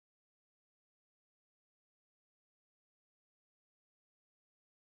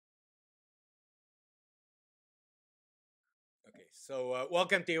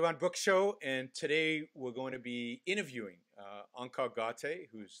Welcome to Yaron Brook Show, and today we're going to be interviewing Onkar Ghate,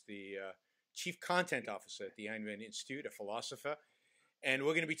 who's the Chief Content Officer at the Ayn Rand Institute, a philosopher, and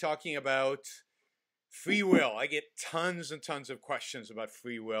we're going to be talking about free will. I get tons and tons of questions about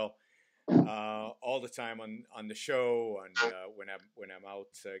free will all the time on the show, and when I'm out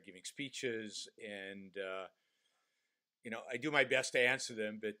giving speeches, and I do my best to answer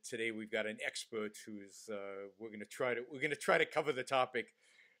them, but today we've got an expert who's we're going to try to cover the topic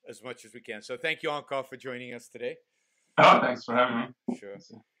as much as we can. So thank you, Onkar, for joining us today. Oh, thanks for having me. Sure.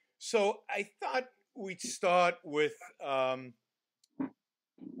 So I thought we'd start with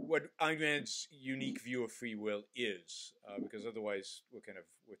what Ayn Rand's unique view of free will is, because otherwise we're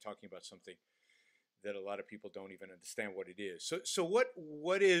talking about something that a lot of people don't even understand what it is. So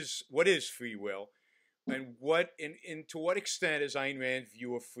what is free will? And to what extent is Ayn Rand's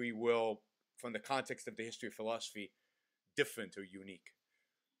view of free will, from the context of the history of philosophy, different or unique?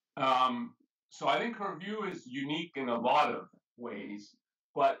 So I think her view is unique in a lot of ways,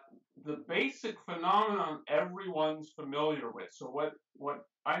 but the basic phenomenon everyone's familiar with. So what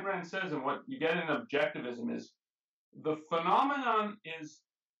Ayn Rand says and what you get in objectivism is the phenomenon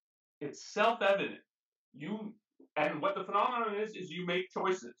it's self-evident. And what the phenomenon is you make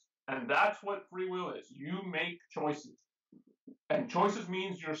choices. And that's what free will is. You make choices. And choices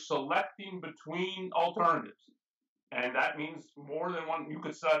means you're selecting between alternatives. And that means more than one. You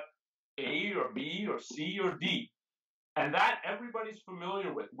could select A or B or C or D. And that everybody's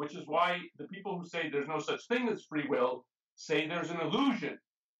familiar with, which is why the people who say there's no such thing as free will say there's an illusion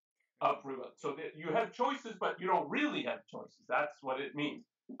of free will. So that you have choices, but you don't really have choices. That's what it means.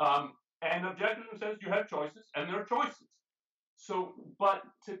 And objectivism says you have choices, and there are choices. So, but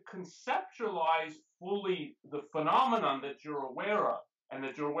to conceptualize fully the phenomenon that you're aware of, and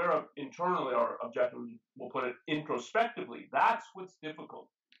that you're aware of internally, or objectively, we'll put it introspectively, that's what's difficult.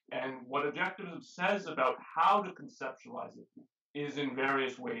 And what objectivism says about how to conceptualize it is in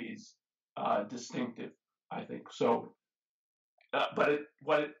various ways distinctive, I think. So, but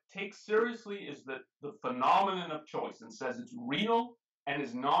what it takes seriously is the phenomenon of choice, and says it's real and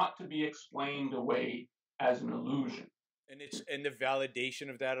is not to be explained away as an illusion. And the validation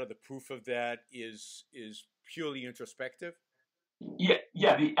of that, or the proof of that, is purely introspective? Yeah.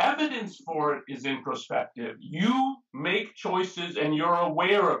 The evidence for it is introspective. You make choices, and you're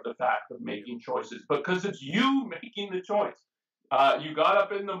aware of the fact of making choices because it's you making the choice. You got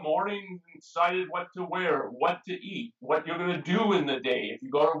up in the morning and decided what to wear, what to eat, what you're going to do in the day. If you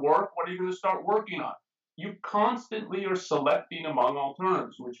go to work, what are you going to start working on? You constantly are selecting among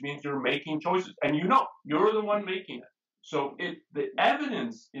alternatives, which means you're making choices, and you're the one making it. So the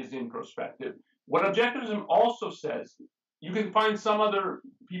evidence is introspective. What objectivism also says, you can find some other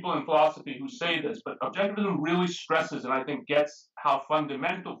people in philosophy who say this, but objectivism really stresses, and I think gets how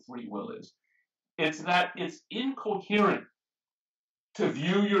fundamental free will is. It's that it's incoherent to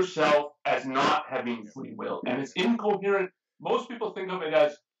view yourself as not having free will. And it's incoherent. Most people think of it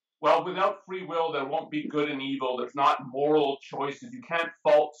as, well, without free will, there won't be good and evil. There's not moral choices. You can't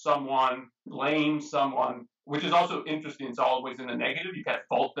fault someone, blame someone, which is also interesting. It's always in the negative. You can't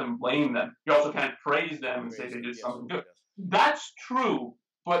fault them, blame them. You also can't praise them and say they did something good. That's true,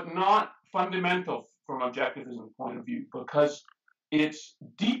 but not fundamental from objectivism's point of view, because it's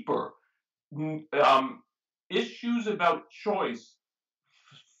deeper. Issues about choice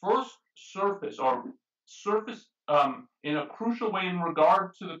first surface in a crucial way in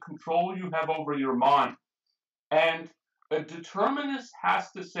regard to the control you have over your mind. And a determinist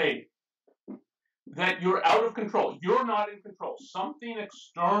has to say that you're out of control. You're not in control. Something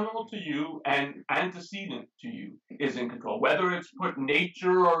external to you and antecedent to you is in control, whether it's put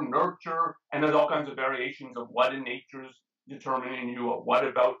nature or nurture, and there's all kinds of variations of what in nature is determining you, or what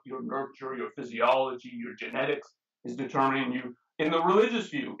about your nurture, your physiology, your genetics is determining you. In the religious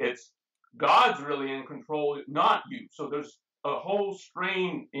view, it's God's really in control, not you. So there's a whole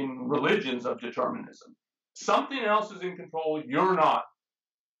strain in religions of determinism. Something else is in control, you're not.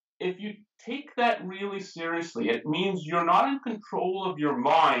 If you take that really seriously, it means you're not in control of your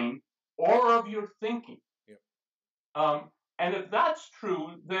mind or of your thinking. Yeah. And if that's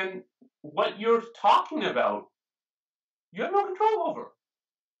true, then what you're talking about, you have no control over.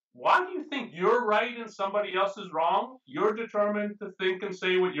 Why do you think you're right and somebody else is wrong? You're determined to think and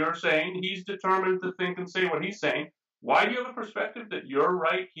say what you're saying. He's determined to think and say what he's saying. Why do you have a perspective that you're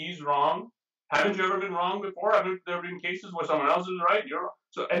right, he's wrong? Haven't you ever been wrong before? Haven't there been cases where someone else is right?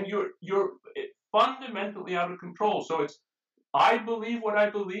 You're fundamentally out of control. So it's, I believe what I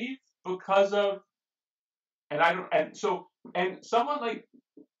believe because of, and someone like,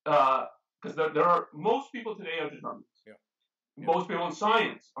 because there are, most people today are determined. Yeah. Most people in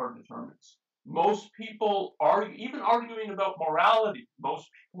science are determinists. Most people are even arguing about morality. Most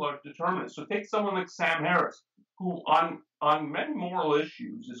people are determinists. So take someone like Sam Harris, who on many moral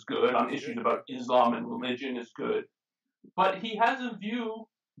issues is good, on issues about Islam and religion is good, but he has a view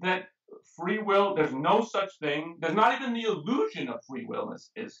that free will, there's no such thing, there's not even the illusion of free will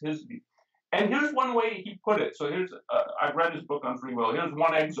is his view. And here's one way he put it. So here's, I've read his book on free will. Here's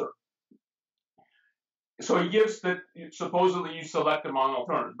one excerpt. So he gives that supposedly you select among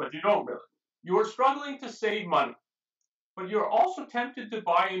alternatives, but you don't really. You are struggling to save money, but you're also tempted to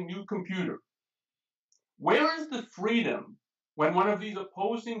buy a new computer. Where is the freedom when one of these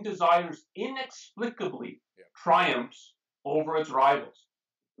opposing desires inexplicably triumphs over its rivals?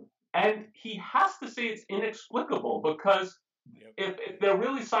 And he has to say it's inexplicable because if they're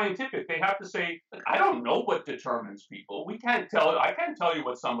really scientific, they have to say, look, I don't know what determines people. I can't tell you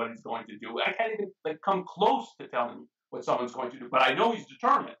what somebody's going to do. I can't even come close to telling you what someone's going to do. But I know he's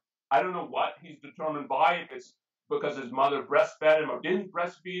determined. I don't know what he's determined by, if it's because his mother breastfed him or didn't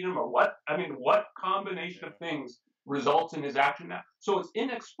breastfeed him or what. I mean, what combination of things results in his action now? So it's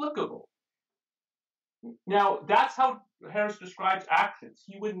inexplicable. Now, that's how Harris describes actions.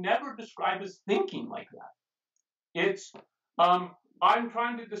 He would never describe his thinking like that. It's, I'm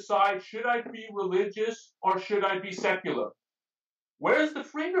trying to decide, should I be religious or should I be secular? Where's the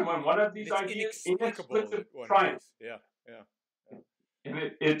freedom when one of these ideas inexplicably triumphs? And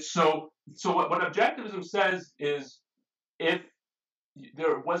it's so what objectivism says is, if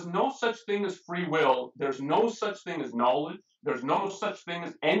there was no such thing as free will, there's no such thing as knowledge, there's no such thing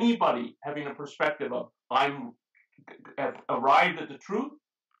as anybody having a perspective of, I've arrived at the truth,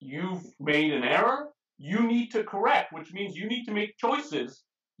 you've made an error, you need to correct, which means you need to make choices.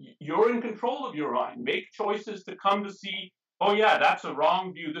 You're in control of your mind. Make choices to come to see, oh yeah, that's a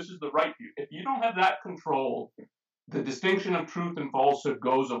wrong view, this is the right view. If you don't have that control, the distinction of truth and falsehood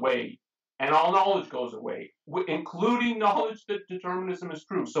goes away, and all knowledge goes away, including knowledge that determinism is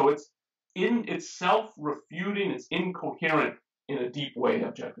true. So it's self-refuting, it's incoherent in a deep way,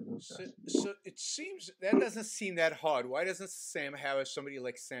 objectivism says. So it seems, that doesn't seem that hard. Why doesn't somebody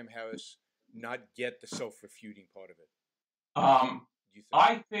like Sam Harris, not get the self-refuting part of it?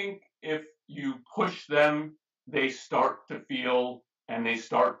 I think if you push them, they start to feel and they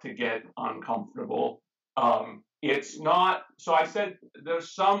start to get uncomfortable. It's not, so I said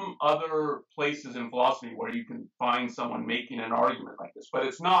there's some other places in philosophy where you can find someone making an argument like this, but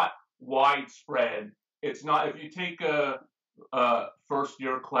it's not widespread. It's not, if you take a first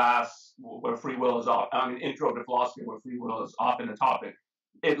year class where free will is intro to philosophy where free will is often a topic,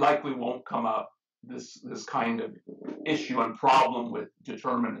 it likely won't come up, this kind of issue and problem with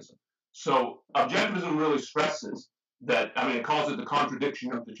determinism. So objectivism really stresses that, it calls it the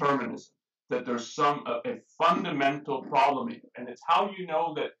contradiction of determinism, that there's a fundamental problem here. And it's how you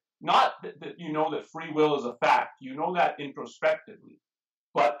know that, not that you know that free will is a fact, you know that introspectively,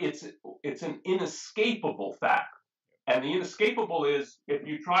 but it's an inescapable fact. And the inescapable is, if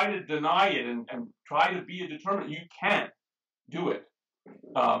you try to deny it and try to be a determinant, you can't do it.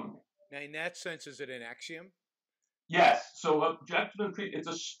 Now, in that sense, is it an axiom? Yes. So objectivism, it's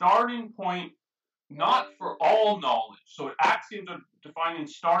a starting point, not for all knowledge. So axioms are defining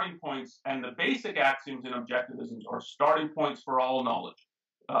starting points, and the basic axioms in objectivism are starting points for all knowledge.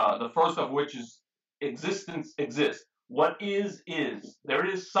 The first of which is existence exists. What is. There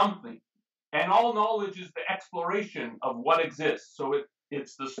is something. And all knowledge is the exploration of what exists. So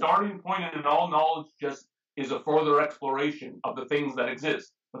it's the starting point, and all knowledge just is a further exploration of the things that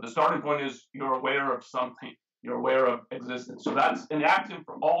exist. But the starting point is you're aware of something. You're aware of existence. So that's an axiom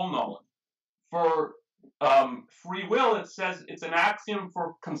for all knowledge. For free will, it says it's an axiom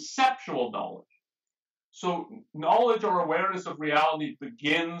for conceptual knowledge. So knowledge or awareness of reality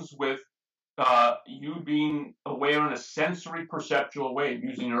begins with you being aware in a sensory perceptual way,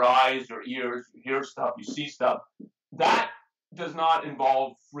 using your eyes, your ears, you hear stuff, you see stuff. That does not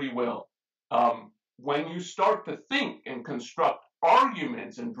involve free will. When you start to think and construct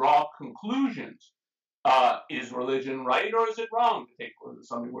arguments and draw conclusions, is religion right or is it wrong? To take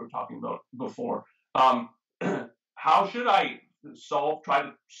something we were talking about before. How should I try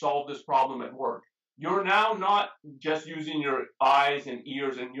to solve this problem at work? You're now not just using your eyes and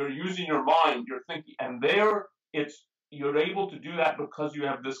ears, and you're using your mind, you're thinking, and you're able to do that because you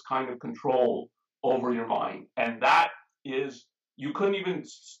have this kind of control over your mind. And that is, you couldn't even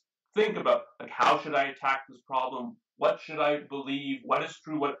think about, like, how should I attack this problem? What should I believe? What is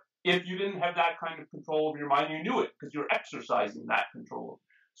true? If you didn't have that kind of control over your mind, you knew it because you're exercising that control.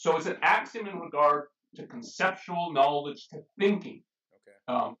 So it's an axiom in regard to conceptual knowledge, to thinking.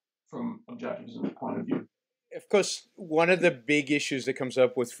 Okay. From objectivism's point of view. of course, one of the big issues that comes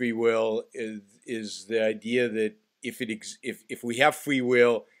up with free will is the idea that if we have free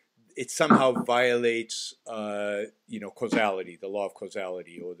will, it somehow violates causality, the law of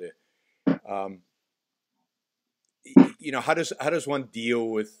causality, or the how does one deal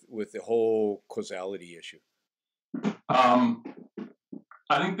with the whole causality issue? I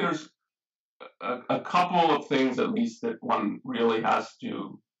think there's a couple of things, at least, that one really has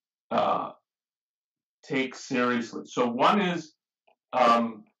to take seriously. So one is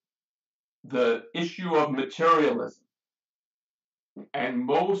the issue of materialism. And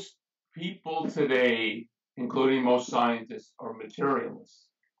most people today, including most scientists, are materialists.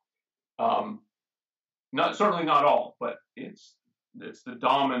 Certainly not all, but it's the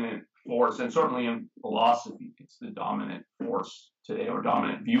dominant force, and certainly in philosophy, it's the dominant force today, or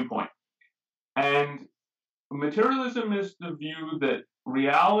dominant viewpoint. And materialism is the view that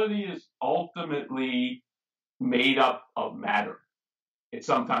reality is ultimately made up of matter. It's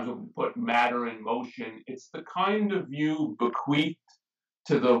sometimes when we put matter in motion. It's the kind of view bequeathed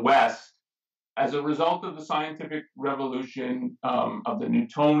to the West as a result of the scientific revolution, of the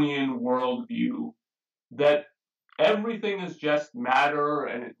Newtonian worldview, that everything is just matter,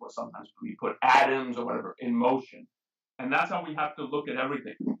 and it was sometimes we put atoms or whatever in motion. And that's how we have to look at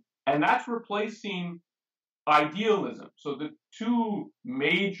everything. And that's replacing idealism. So the two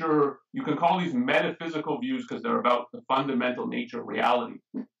major, you can call these metaphysical views because they're about the fundamental nature of reality.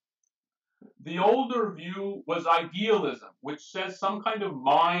 The older view was idealism, which says some kind of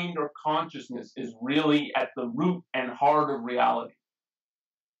mind or consciousness is really at the root and heart of reality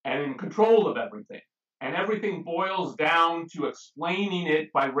and in control of everything. And everything boils down to explaining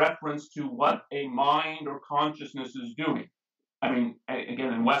it by reference to what a mind or consciousness is doing. I mean,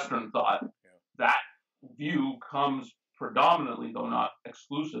 again, in Western thought, that view comes predominantly, though not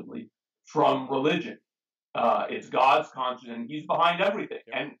exclusively, from religion. It's God's consciousness, and he's behind everything.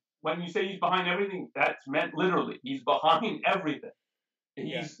 And when you say he's behind everything, that's meant literally. He's behind everything.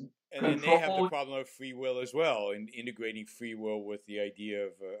 He's And then they have the problem of free will as well, and integrating free will with the idea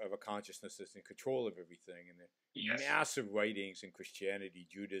of a consciousness that's in control of everything. And the massive writings in Christianity,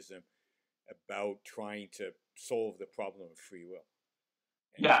 Judaism, about trying to solve the problem of free will.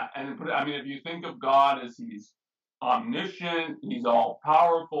 And I mean, if you think of God as he's omniscient, he's all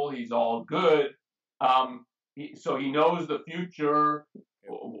powerful, he's all good, so he knows the future,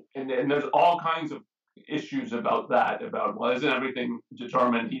 and there's all kinds of issues about that. About, well, isn't everything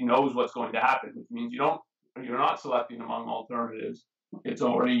determined? He knows what's going to happen, which means you're not selecting among alternatives. It's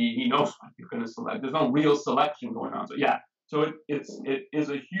already, he knows what you're going to select. There's no real selection going on. So it is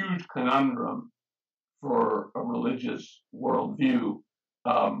a huge conundrum for a religious worldview.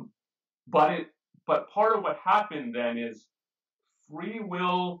 But part of what happened then is free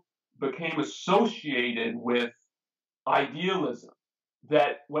will became associated with idealism.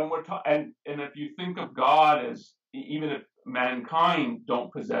 That when we're and if you think of God as, even if mankind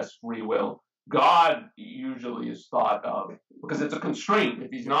don't possess free will, God usually is thought of, because it's a constraint.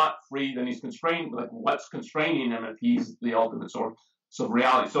 If he's not free, then he's constrained. Like, what's constraining him if he's the ultimate source of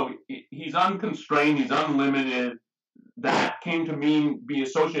reality? So he's unconstrained, he's unlimited. That came to be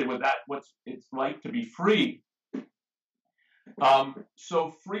associated with that, it's like to be free.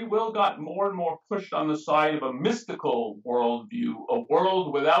 So free will got more and more pushed on the side of a mystical worldview, a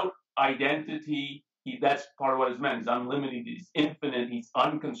world without identity. That's part of what it's meant. He's unlimited, he's infinite, he's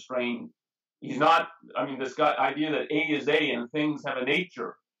unconstrained. He's not, I mean, this idea that A is A and things have a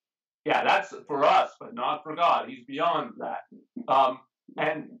nature. Yeah, that's for us, but not for God. He's beyond that.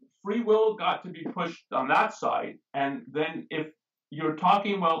 And free will got to be pushed on that side. And then if you're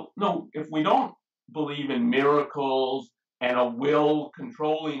talking, well, no, if we don't believe in miracles and a will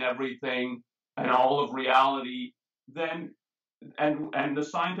controlling everything and all of reality, then and the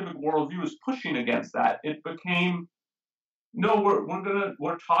scientific worldview is pushing against that. It became, no,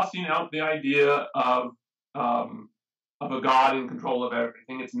 we're tossing out the idea of a God in control of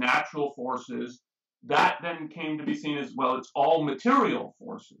everything. It's natural forces. That then came to be seen as, well, it's all material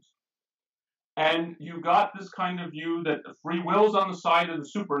forces. And you got this kind of view that the free will is on the side of the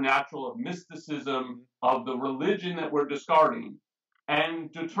supernatural, of mysticism, of the religion that we're discarding.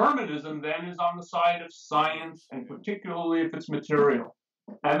 And determinism then is on the side of science, and particularly if it's material.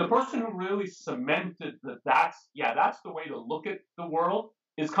 And the person who really cemented that's the way to look at the world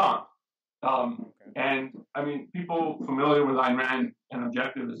is Kant. And I mean, people familiar with Ayn Rand and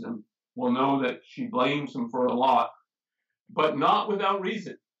objectivism will know that she blames him for a lot, but not without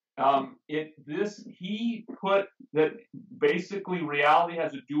reason. He put that basically reality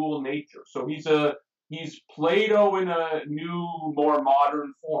has a dual nature. So he's Plato in a new, more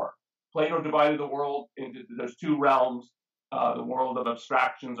modern form. Plato divided the world into, there's two realms, the world of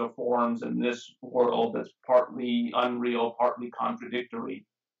abstractions or forms, and this world that's partly unreal, partly contradictory.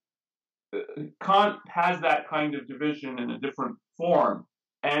 Kant has that kind of division in a different form,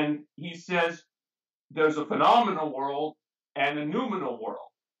 and he says there's a phenomenal world and a noumenal world.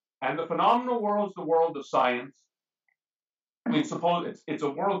 And the phenomenal world is the world of science. I mean, suppose it's a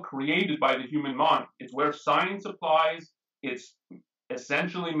world created by the human mind. It's where science applies. It's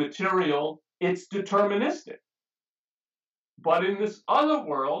essentially material. It's deterministic. But in this other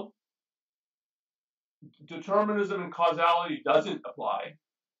world, determinism and causality doesn't apply.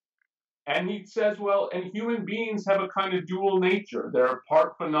 And he says, well, and human beings have a kind of dual nature. They're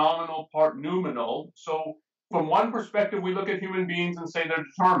part phenomenal, part noumenal. So from one perspective, we look at human beings and say they're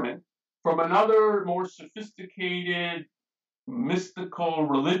determined. From another, more sophisticated, mystical,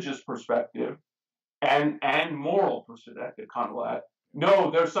 religious perspective, and moral perspective, kind of like,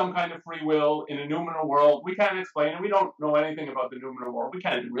 no, there's some kind of free will in a noumenal world. We can't explain it. We don't know anything about the noumenal world. We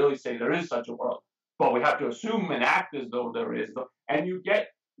can't really say there is such a world. But we have to assume and act as though there is. And you get,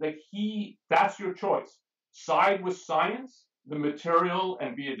 like, that's your choice. Side with science, the material,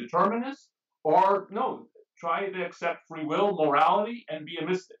 and be a determinist, or no, try to accept free will, morality, and be a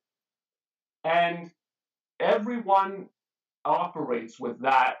mystic. And everyone operates with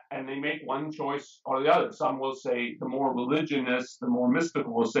that, and they make one choice or the other. Some will say, the more religionists, the more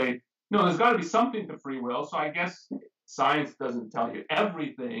mystical will say, no, there's got to be something to free will, so I guess science doesn't tell you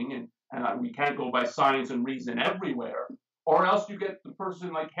everything, and we can't go by science and reason everywhere. Or else you get the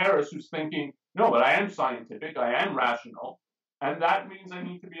person like Harris who's thinking, no, but I am scientific, I am rational, and that means I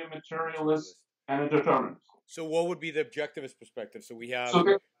need to be a materialist and a determinist. So what would be the objectivist perspective? So we have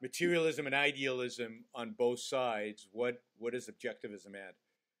materialism and idealism on both sides. What does objectivism add?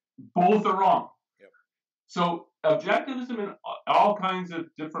 Both are wrong. Yep. So objectivism in all kinds of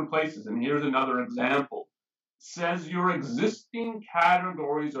different places, and here's another example, says your existing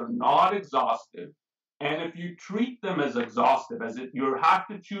categories are not exhaustive, and if you treat them as exhaustive, as if you have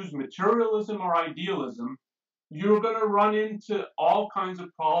to choose materialism or idealism, you're going to run into all kinds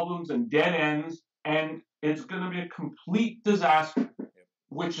of problems and dead ends, and it's going to be a complete disaster,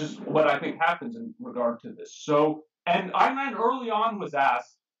 which is what I think happens in regard to this. So, and Ayn Rand early on was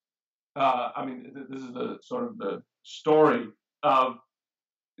asked, this is the sort of the story of,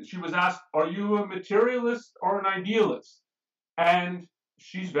 she was asked, are you a materialist or an idealist? And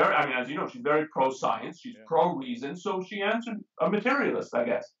she's very, as you know, she's very pro-science, she's pro-reason, so she answered a materialist, I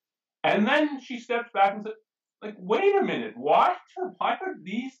guess. And then she steps back and said, like, wait a minute, why are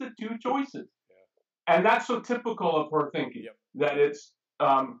these the two choices? And that's so typical of her thinking, that it's,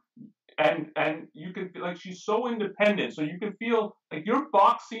 and you can feel like she's so independent, so you can feel like you're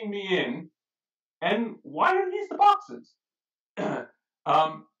boxing me in, and why are these the boxes?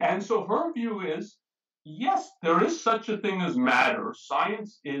 And so her view is, yes, there is such a thing as matter.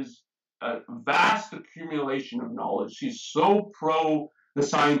 Science is a vast accumulation of knowledge. She's so pro the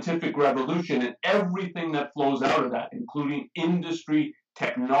scientific revolution and everything that flows out of that, including industry,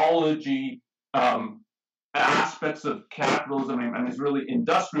 technology, aspects of capitalism. It's really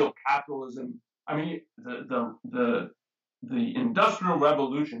industrial capitalism. The industrial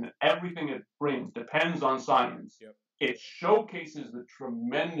revolution and everything it brings depends on science. Yep. It showcases the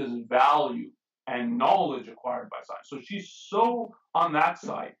tremendous value and knowledge acquired by science. So she's so on that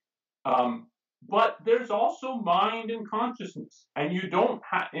side. But there's also mind and consciousness. And you don't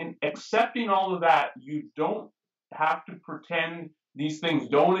have, in accepting all of that, you don't have to pretend these things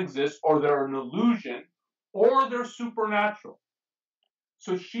don't exist, or they're an illusion, or they're supernatural.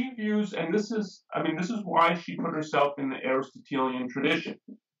 So she views, and this is why she put herself in the Aristotelian tradition.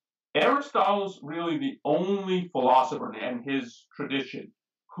 Aristotle's really the only philosopher in his tradition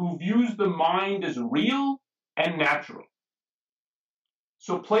who views the mind as real and natural.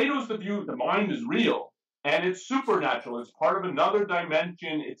 So Plato's the view the mind is real and it's supernatural. It's part of another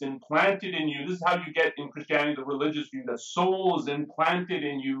dimension. It's implanted in you. This is how you get in Christianity the religious view that soul is implanted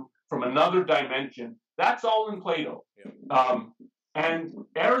in you from another dimension. That's all in Plato. Yeah. And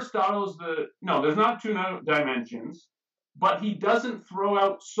Aristotle's there's not two dimensions, but he doesn't throw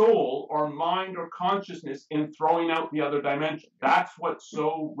out soul or mind or consciousness in throwing out the other dimension. That's what's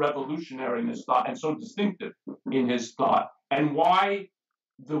so revolutionary in his thought and so distinctive in his thought. And why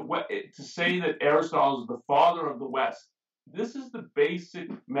to say that Aristotle is the father of the West, this is the basic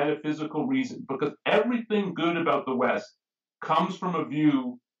metaphysical reason, because everything good about the West comes from a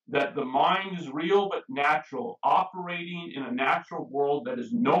view that the mind is real but natural, operating in a natural world that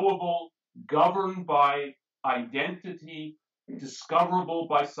is knowable, governed by identity, discoverable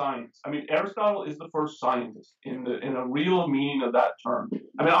by science. I mean, Aristotle is the first scientist in a real meaning of that term.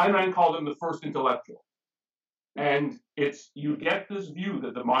 I mean, Ayn Rand called him the first intellectual. And you get this view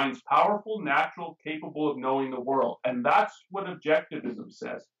that the mind's powerful, natural, capable of knowing the world. And that's what objectivism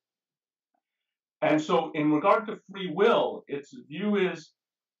says. And so in regard to free will, its view is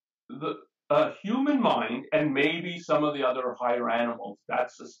the human mind, and maybe some of the other higher animals,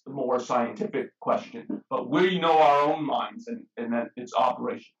 that's a more scientific question, but we know our own minds and that its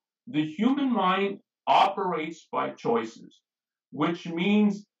operation. The human mind operates by choices, which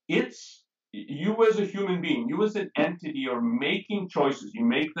means you as a human being, you as an entity are making choices. You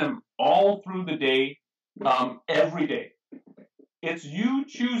make them all through the day, every day. It's you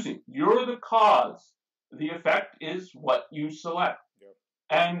choosing. You're the cause. The effect is what you select. Yep.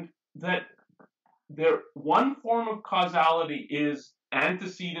 And that one form of causality is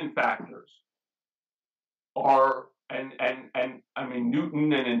antecedent factors, and I mean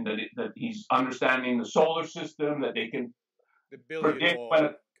Newton, and that he's understanding the solar system, that they can predict when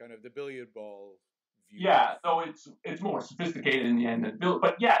kind of the billiard ball view. Yeah, so it's more sophisticated in the end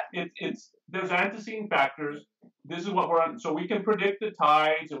but yeah, there's antecedent factors. This is what we're on. So we can predict the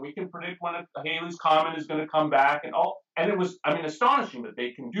tides, and we can predict when a Halley's Comet is going to come back, and it was, I mean, astonishing that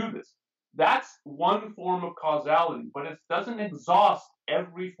they can do this. That's one form of causality, but it doesn't exhaust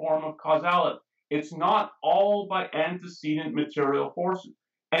every form of causality. It's not all by antecedent material forces.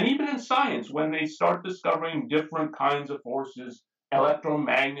 And even in science, when they start discovering different kinds of forces,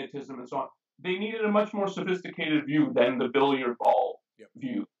 electromagnetism and so on, they needed a much more sophisticated view than the billiard ball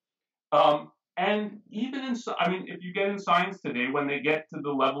view. And even if you get in science today, when they get to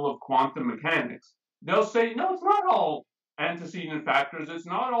the level of quantum mechanics, they'll say, no, it's not all antecedent factors, it's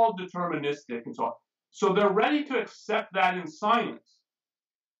not all deterministic and so on. So they're ready to accept that in science.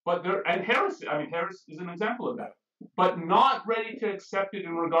 But Harris is an example of that. But not ready to accept it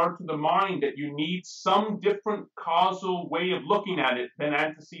in regard to the mind, that you need some different causal way of looking at it than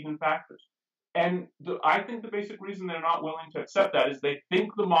antecedent factors. And I think the basic reason they're not willing to accept that is they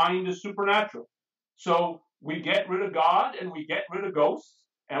think the mind is supernatural. So we get rid of God, and we get rid of ghosts,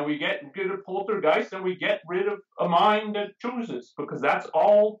 and we get rid of poltergeist, and we get rid of a mind that chooses, because that's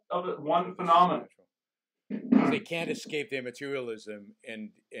all of it, one phenomenon. They can't escape their materialism,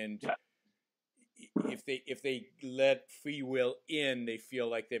 and yeah. If they let free will in, they feel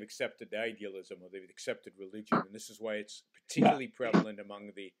like they've accepted idealism, or they've accepted religion, and this is why it's particularly prevalent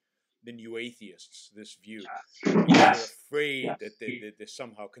among the new atheists. This view, they're afraid that they're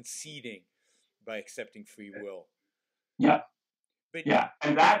somehow conceding by accepting free will. Yeah, but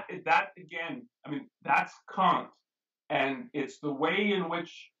and that again, I mean, that's Kant, and it's the way in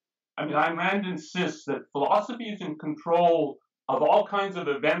which, I mean, Ayn Rand insists that philosophy is in control of all kinds of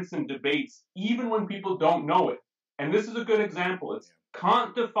events and debates, even when people don't know it. And this is a good example. It's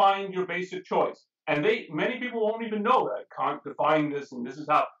Kant defined your basic choice. And many people won't even know that Kant defined this, and this is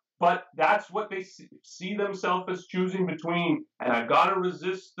how, but that's what they see themselves as choosing between. And I've got to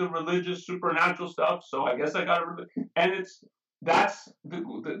resist the religious supernatural stuff, so I guess I got to, and that's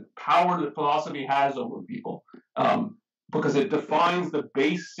the power that philosophy has over people. Because it defines the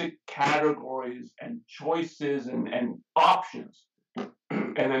basic categories and choices and options,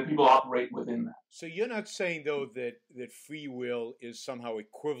 and then people operate within that. So you're not saying, though, that free will is somehow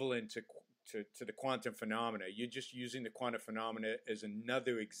equivalent to the quantum phenomena. You're just using the quantum phenomena as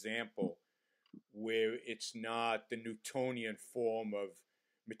another example where it's not the Newtonian form of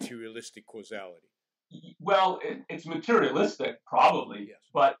materialistic causality. Well, it's materialistic, probably, yes.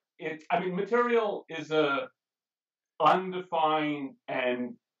 But material is a undefined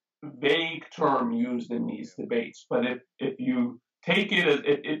and vague term used in these debates. But if you take it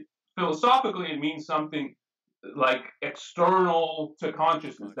as philosophically, it means something like external to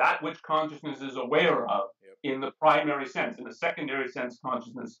consciousness, that which consciousness is aware of in the primary sense. In the secondary sense,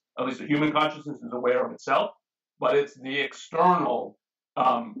 consciousness, at least the human consciousness, is aware of itself, but it's the external.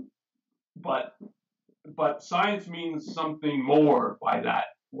 But science means something more by that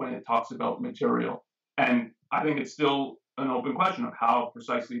when it talks about material. And I think it's still an open question of how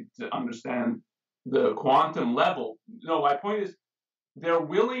precisely to understand the quantum level. No, my point is they're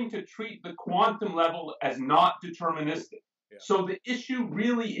willing to treat the quantum level as not deterministic. Yeah. So the issue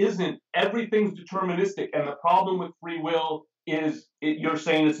really isn't everything's deterministic, and the problem with free will is you're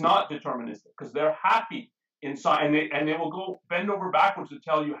saying it's not deterministic, because they're happy inside, and they will go bend over backwards to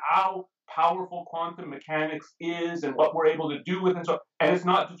tell you how powerful quantum mechanics is and what we're able to do with it, and it's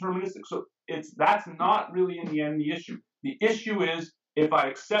not deterministic. So that's not really in the end the issue. The issue is if I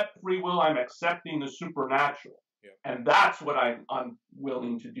accept free will, I'm accepting the supernatural, and that's what I'm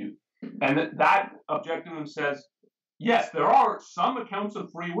unwilling to do. And that objectivism says yes, there are some accounts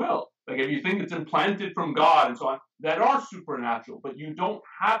of free will. Like if you think it's implanted from God and so on, that are supernatural, but you don't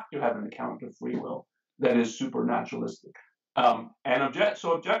have to have an account of free will that is supernaturalistic. So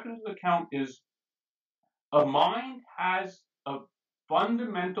objectivist account is a mind has a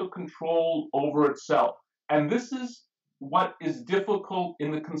fundamental control over itself. And this is what is difficult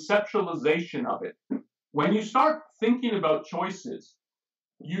in the conceptualization of it. When you start thinking about choices,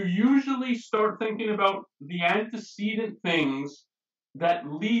 you usually start thinking about the antecedent things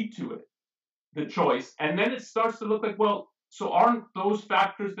that lead to it, the choice. And then it starts to look like, well, so aren't those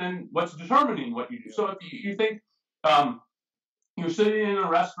factors then what's determining what you do? So if you think you're sitting in a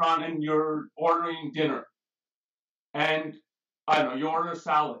restaurant and you're ordering dinner, and I don't know, you order a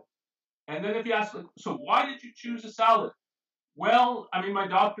salad. And then if you ask, so why did you choose a salad? Well, I mean, my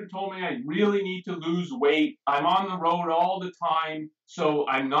doctor told me I really need to lose weight. I'm on the road all the time, so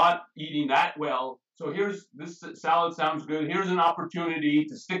I'm not eating that well. So here's this salad sounds good. Here's an opportunity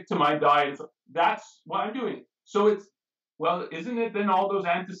to stick to my diet. So that's what I'm doing. So it's, well, isn't it then all those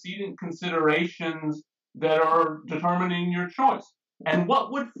antecedent considerations that are determining your choice? And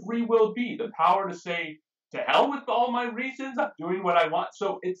what would free will be? The power to say, to hell with all my reasons, I'm doing what I want.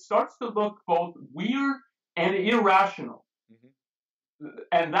 So it starts to look both weird and irrational.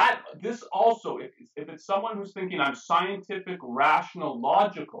 And that this also, if it's someone who's thinking I'm scientific, rational,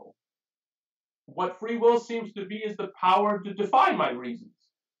 logical, what free will seems to be is the power to defy my reasons.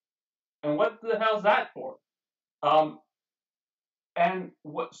 And what the hell's that for? And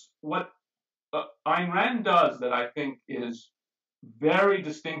what Ayn Rand does that I think is very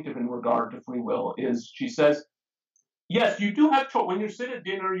distinctive in regard to free will is she says, yes, you do have choice. When you sit at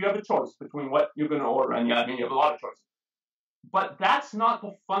dinner, you have a choice between what you're going to order, and I mean, you have a lot of choices. But that's not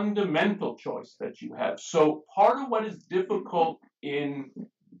the fundamental choice that you have. So part of what is difficult in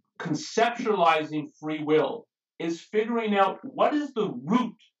conceptualizing free will is figuring out what is the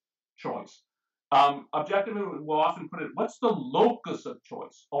root choice. Objectivism will often put it, what's the locus of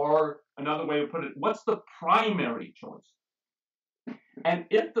choice? Or another way to put it, what's the primary choice? And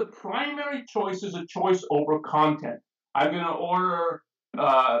if the primary choice is a choice over content, I'm going to order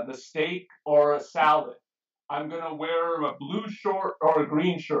the steak or a salad. I'm going to wear a blue shirt or a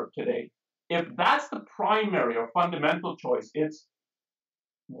green shirt today. If that's the primary or fundamental choice, it's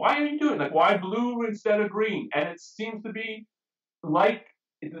why are you doing it? Like, why blue instead of green? And it seems to be like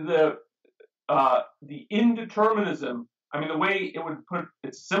the indeterminism. I mean, the way it would put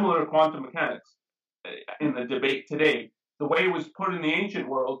it's similar to quantum mechanics in the debate today. The way it was put in the ancient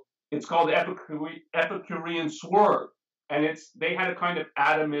world, it's called the Epicurean swerve. And they had a kind of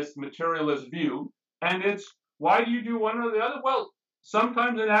atomist, materialist view. And it's, why do you do one or the other? Well,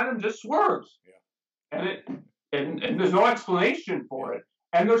 sometimes an atom just swerves. Yeah. And there's no explanation for it.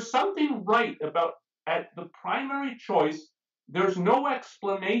 And there's something right about, at the primary choice, there's no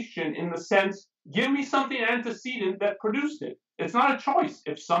explanation in the sense, give me something antecedent that produced it. It's not a choice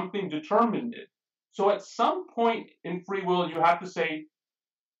if something determined it. So at some point in free will, you have to say,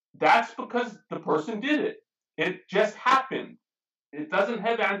 that's because the person did it. It just happened. It doesn't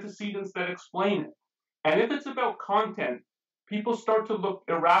have antecedents that explain it. And if it's about content, people start to look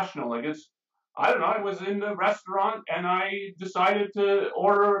irrational. Like I don't know, I was in the restaurant and I decided to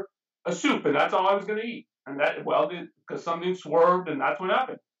order a soup and that's all I was going to eat. And that, well, because something swerved and that's what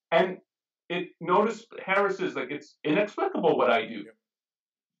happened. And notice Harris is like, it's inexplicable what I do.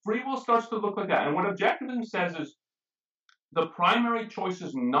 Free will starts to look like that. And what objectivism says is the primary choice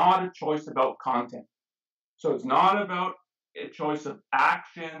is not a choice about content. So it's not about a choice of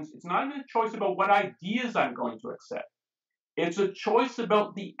actions. It's not even a choice about what ideas I'm going to accept. It's a choice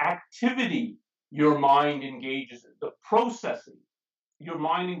about the activity your mind engages in, the processing your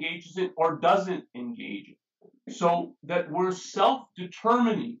mind engages in or doesn't engage in. So that we're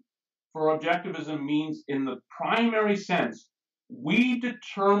self-determining for objectivism means in the primary sense, we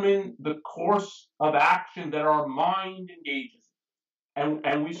determine the course of action that our mind engages in.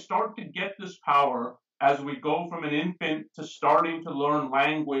 And we start to get this power as we go from an infant to starting to learn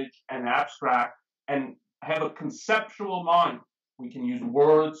language and abstract and have a conceptual mind. We can use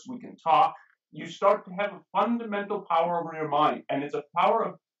words, we can talk. You start to have a fundamental power over your mind. And it's a power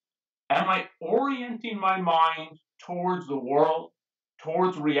of, am I orienting my mind towards the world,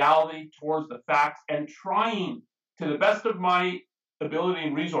 towards reality, towards the facts, and trying to the best of my ability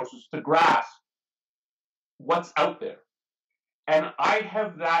and resources to grasp what's out there. And I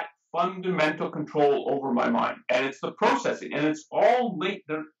have that fundamental control over my mind. And it's the processing. And it's all late.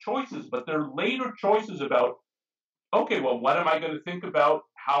 They're choices, but they're later choices about, okay, well, what am I going to think about?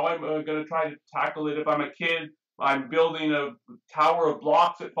 How am I going to try to tackle it if I'm a kid? I'm building a tower of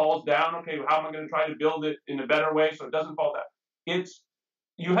blocks that falls down. Okay, how am I going to try to build it in a better way so it doesn't fall down?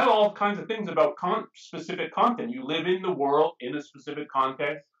 You have all kinds of things about specific content. You live in the world in a specific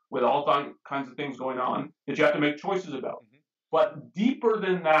context with all kinds of things going on that you have to make choices about. Mm-hmm. But deeper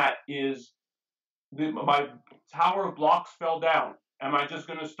than that is my tower of blocks fell down. Am I just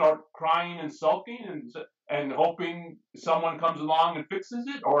going to start crying and sulking and hoping someone comes along and fixes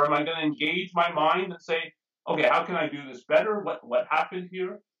it? Or am I going to engage my mind and say, okay, how can I do this better? What happened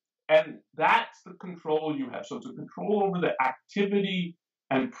here? And that's the control you have. So it's a control over the activity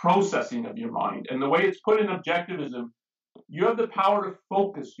and processing of your mind. And the way it's put in Objectivism, you have the power to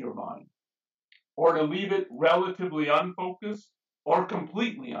focus your mind or to leave it relatively unfocused or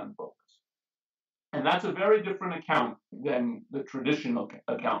completely unfocused. And that's a very different account than the traditional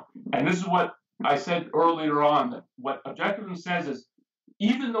account. And this is what I said earlier on, that what Objectivism says is,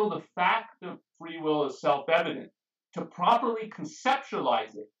 even though the fact of free will is self-evident, to properly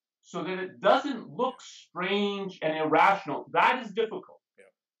conceptualize it so that it doesn't look strange and irrational, that is difficult.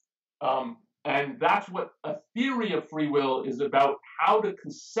 Yeah. And that's what a theory of free will is about, how to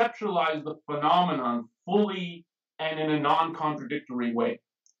conceptualize the phenomenon fully and in a non-contradictory way.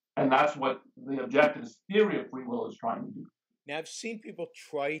 And that's what the objectivist theory of free will is trying to do. Now, I've seen people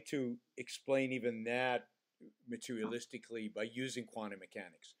try to explain even that materialistically by using quantum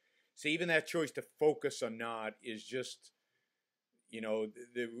mechanics. So even that choice to focus or not is just,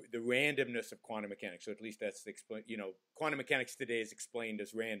 the randomness of quantum mechanics. So at least that's explained. Quantum mechanics today is explained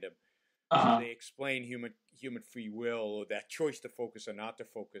as random. So they explain human free will, or that choice to focus or not to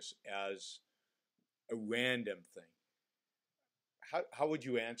focus, as a random thing. How would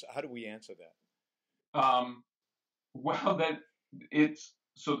you answer? How do we answer that? Well,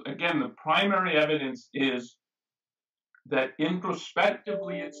 so again, the primary evidence is that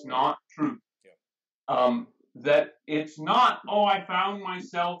introspectively it's not true. Yeah. That it's not, I found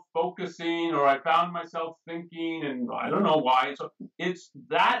myself focusing, or I found myself thinking, and I don't know why. So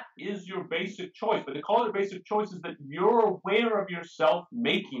that is your basic choice. But they call it a basic choice is that you're aware of yourself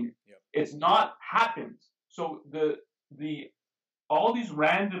making it. Yeah. It's not happens. So all these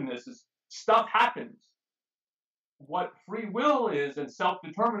randomnesses, stuff happens. What free will is and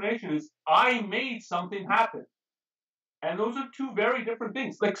self-determination is, I made something happen. And those are two very different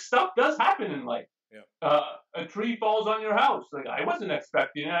things. Like, stuff does happen in life. Yeah. A tree falls on your house. Like, I wasn't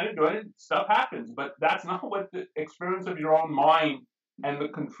expecting it. I didn't do it. Stuff happens. But that's not what the experience of your own mind and the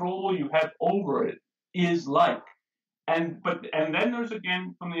control you have over it is like. And then there's,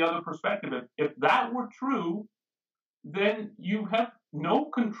 again, from the other perspective, if that were true, then you have no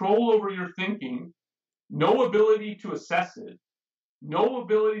control over your thinking, no ability to assess it, no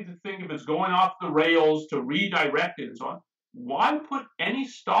ability to think if it's going off the rails, to redirect it and so on. Why put any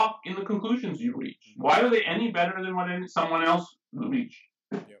stock in the conclusions you reach? Why are they any better than what someone else reached?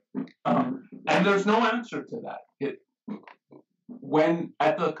 Yep. And there's no answer to that. When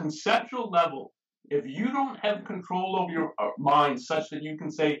at the conceptual level, if you don't have control over your mind such that you can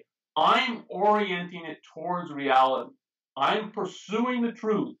say, I'm orienting it towards reality, I'm pursuing the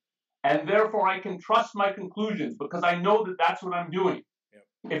truth, and therefore I can trust my conclusions because I know that that's what I'm doing. Yep.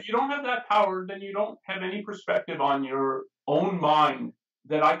 If you don't have that power, then you don't have any perspective on your own mind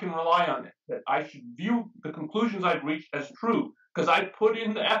that I can rely on it, that I should view the conclusions I've reached as true because I put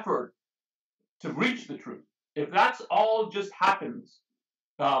in the effort to reach the truth. If that's all just happens,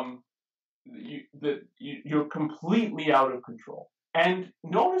 you're completely out of control. And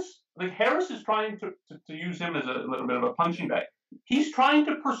notice, like, Harris is trying to use him as a little bit of a punching bag. He's trying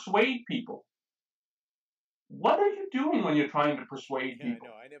to persuade people. What are you doing when you're trying to persuade people?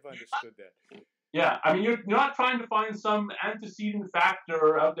 I never understood that. Yeah, I mean, you're not trying to find some antecedent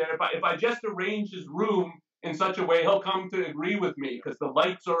factor out there. If I just arrange his room in such a way, he'll come to agree with me because the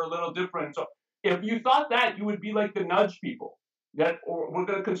lights are a little different. So if you thought that, you would be like the nudge people. Or we're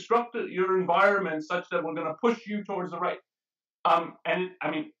going to construct your environment such that we're going to push you towards the right. And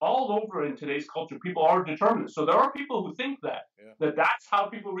I mean, all over in today's culture, people are determinists. So there are people who think that that's how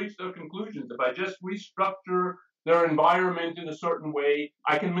people reach their conclusions. If I just restructure their environment in a certain way,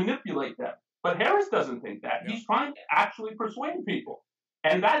 I can manipulate them. But Harris doesn't think that. Yeah. He's trying to actually persuade people.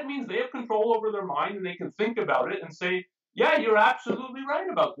 And that means they have control over their mind and they can think about it and say, yeah, you're absolutely right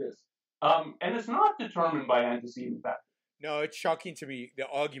about this. And it's not determined by antecedent factors. No, it's shocking to me, the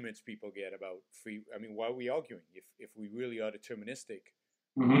arguments people get about free. I mean, why are we arguing? If we really are deterministic,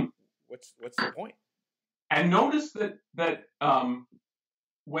 mm-hmm. what's the point? And notice that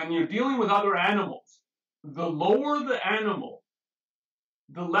when you're dealing with other animals, the lower the animal,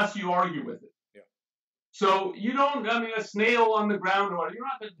 the less you argue with it. Yeah. So you don't, I mean, a snail on the ground, or you're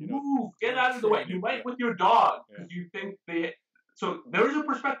not going to move, get out of the way. You might with your dog, because you think they, so there is a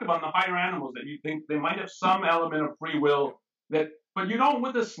perspective on the higher animals that you think they might have some element of free will, that, but you don't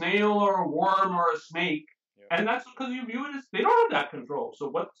with a snail or a worm or a snake. And that's because you view it as, they don't have that control. So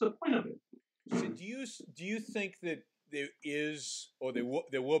what's the point of it? So do you think that there is, or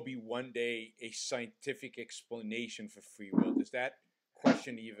there will be one day, a scientific explanation for free will? Does that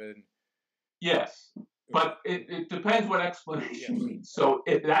question even? Yes, but it depends what explanation means. So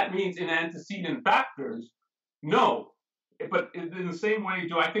if that means in antecedent factors, no. But in the same way,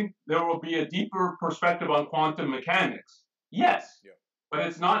 do I think there will be a deeper perspective on quantum mechanics? Yes. Yeah. But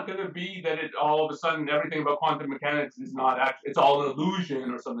it's not going to be that it all of a sudden everything about quantum mechanics is not actually, it's all an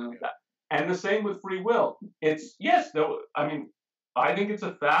illusion or something like that. And the same with free will. It's, yes, though, I mean, I think it's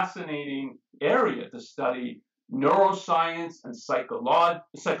a fascinating area to study neuroscience and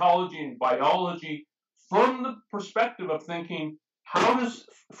psychology and biology from the perspective of thinking, how does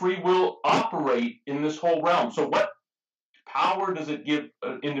free will operate in this whole realm? So what power does it give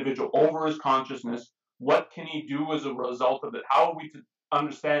an individual over his consciousness? What can he do as a result of it? How are we to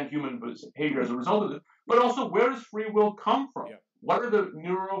understand human behavior as a result of it? But also, where does free will come from? Yeah. What are the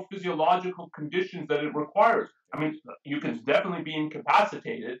neurophysiological conditions that it requires? I mean, you can definitely be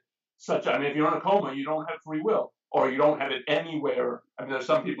incapacitated. I mean, if you're in a coma, you don't have free will, or you don't have it anywhere. I mean, there's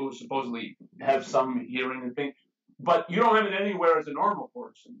some people who supposedly have some hearing and things, but you don't have it anywhere as a normal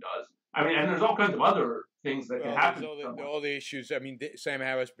person does. I mean, and there's all kinds of other things that can happen. All the issues. I mean, Sam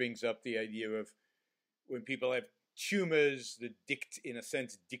Harris brings up the idea of when people have tumors that in a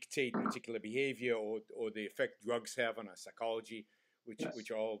sense, dictate particular behavior, or the effect drugs have on our psychology,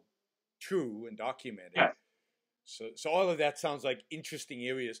 which are all true and documented. Yes. So all of that sounds like interesting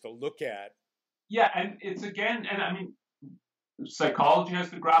areas to look at. Yeah, and it's again, and I mean, psychology has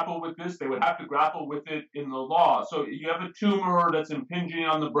to grapple with this. They would have to grapple with it in the law. So you have a tumor that's impinging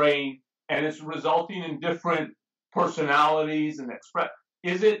on the brain, and it's resulting in different personalities and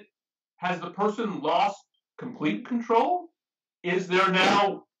has the person lost complete control? Is there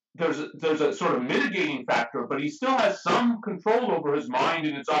now, there's a sort of mitigating factor, but he still has some control over his mind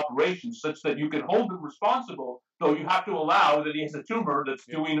and its operations, such that you can hold him responsible, though you have to allow that he has a tumor that's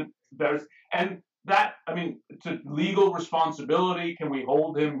doing there's, and that, I mean, to legal responsibility, can we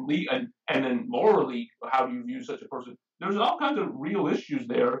hold him and then morally, how do you view such a person? There's all kinds of real issues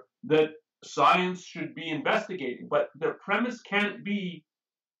there that science should be investigating, but their premise can't be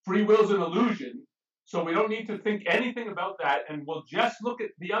free will is an illusion. So we don't need to think anything about that, and we'll just look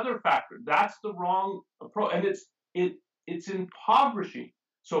at the other factor. That's the wrong approach, and it's impoverishing.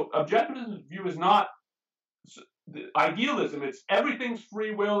 So objectivism's view is not idealism. It's everything's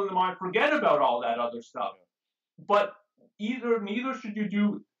free will in the mind. Forget about all that other stuff. But neither should you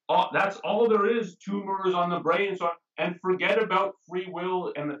do. That's all there is. Tumors on the brain and so on, and forget about free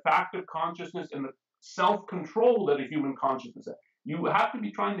will and the fact of consciousness and the self-control that a human consciousness has. You have to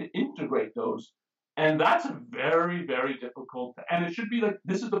be trying to integrate those. And that's very, very difficult. And it should be like,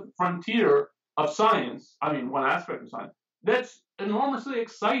 this is the frontier of science. I mean, one aspect of science. That's enormously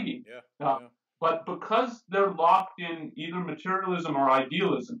exciting. But because they're locked in either materialism or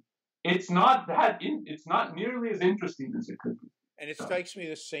idealism, it's not nearly as interesting as it could be. And it strikes me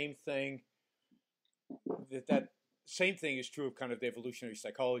the same thing, that same thing is true of kind of the evolutionary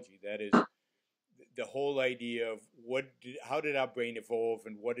psychology. That is, the whole idea of how did our brain evolve,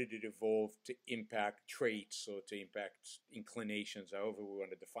 and what did it evolve to impact traits or to impact inclinations, however we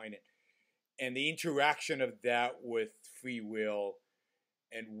want to define it, and the interaction of that with free will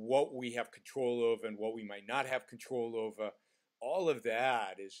and what we have control over and what we might not have control over. All of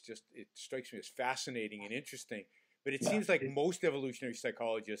that is just, it strikes me as fascinating and interesting. But it seems like most evolutionary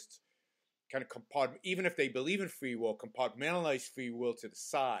psychologists kind of even if they believe in free will, compartmentalize free will to the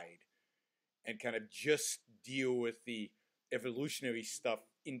side and kind of just deal with the evolutionary stuff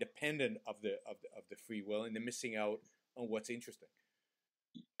independent of the free will, and they're missing out on what's interesting.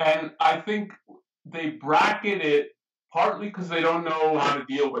 And I think they bracket it partly because they don't know how to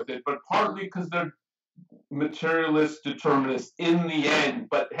deal with it, but partly because they're materialist determinists in the end,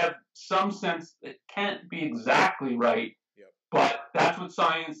 but have some sense it can't be exactly right. Yep. But that's what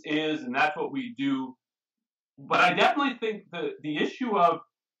science is, and that's what we do. But I definitely think the issue of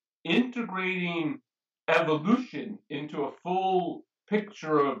integrating evolution into a full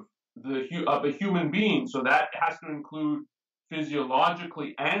picture of a human being, so that has to include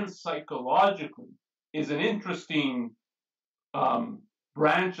physiologically and psychologically, is an interesting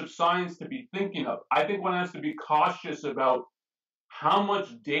branch of science to be thinking of. I think one has to be cautious about how much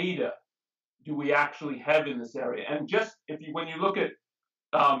data do we actually have in this area. And just when you look at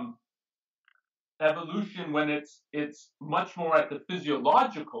evolution when it's much more at the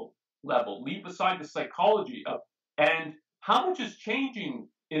physiological level. Leave aside the psychology of and how much is changing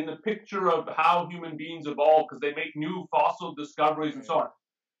in the picture of how human beings evolve because they make new fossil discoveries and so on.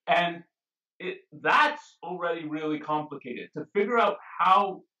 And that's already really complicated to figure out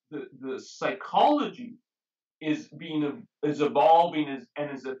how the psychology is evolving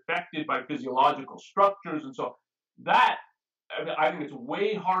and is affected by physiological structures and so on. That I think it's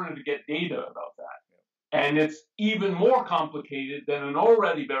way harder to get data about that. And it's even more complicated than an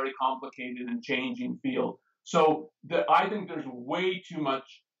already very complicated and changing field. So I think there's way too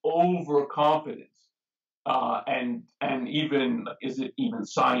much overconfidence and even, is it even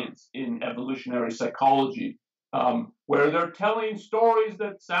science in evolutionary psychology, where they're telling stories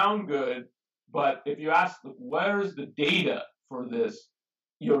that sound good, but if you ask, where's the data for this,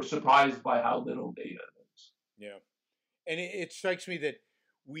 you're surprised by how little data there is. Yeah. And it strikes me that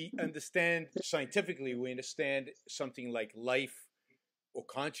we understand, scientifically, we understand something like life or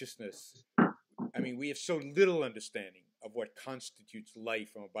consciousness. I mean, we have so little understanding of what constitutes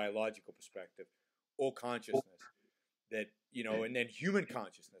life from a biological perspective or consciousness that, and then human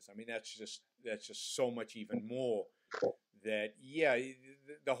consciousness. I mean, that's just so much even more that, yeah,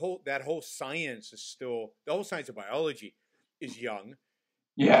 the whole science is still, the whole science of biology is young.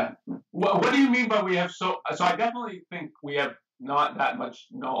 Yeah. What do you mean by we have so I definitely think we have not that much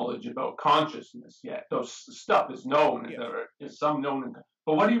knowledge about consciousness yet. Though stuff is known, and there is some known.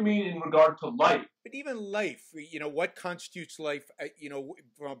 But what do you mean in regard to life? But even life, what constitutes life,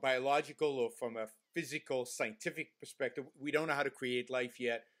 from a biological or from a physical, scientific perspective, we don't know how to create life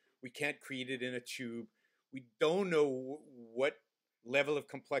yet. We can't create it in a tube. We don't know what level of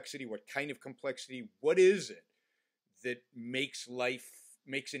complexity, what kind of complexity, what is it that makes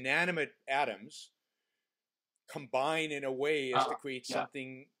inanimate atoms combine in a way as to create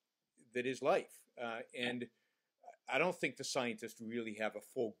something that is life. And I don't think the scientists really have a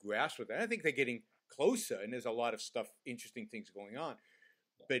full grasp of that. I think they're getting closer, and there's a lot of interesting things going on.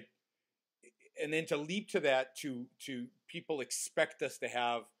 But, and then to leap to that, to people expect us to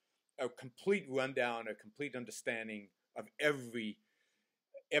have a complete rundown, a complete understanding of everything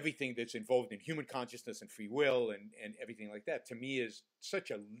that's involved in human consciousness and free will and everything like that, to me is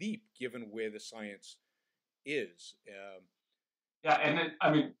such a leap given where the science is. Yeah, and then,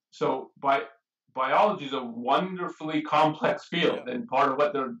 I mean, so biology is a wonderfully complex field, and part of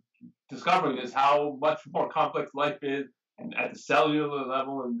what they're discovering is how much more complex life is, and at the cellular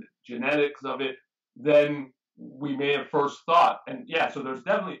level and the genetics of it, than we may have first thought. And yeah, so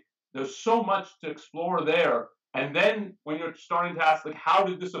there's so much to explore there. And then when you're starting to ask, like, how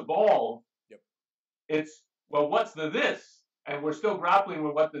did this evolve? It's, well, what's the this? And we're still grappling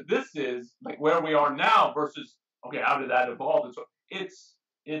with what the this is, like where we are now versus, okay, how did that evolve? And so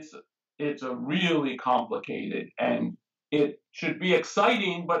it's a really complicated, and it should be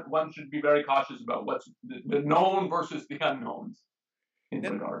exciting, but one should be very cautious about what's the known versus the unknowns in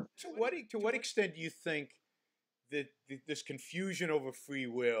regard. To what extent do you think that this confusion over free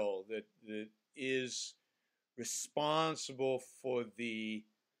will that is responsible for the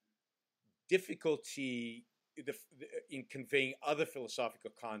difficulty in conveying other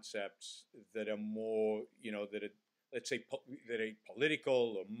philosophical concepts that are more, that are, let's say, that are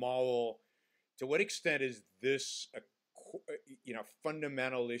political or moral? To what extent is this a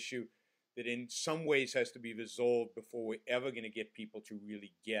fundamental issue that in some ways has to be resolved before we're ever going to get people to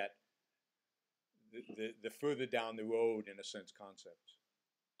really get the further down the road, in a sense, concepts?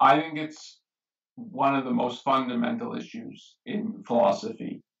 I think it's one of the most fundamental issues in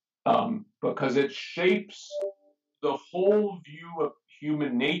philosophy, because it shapes the whole view of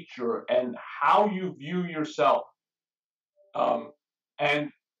human nature and how you view yourself. And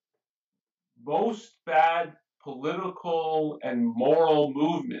most bad political and moral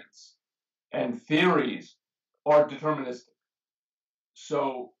movements and theories are deterministic.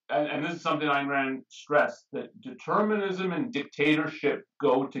 So, and this is something Ayn Rand stressed, that determinism and dictatorship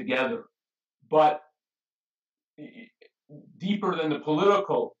go together. But deeper than the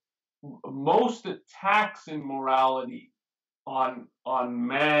political, most attacks in morality on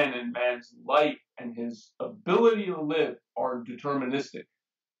man and man's life and his ability to live are deterministic.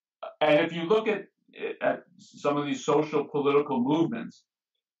 And if you look at some of these social political movements,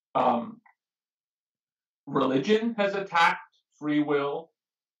 religion has attacked free will,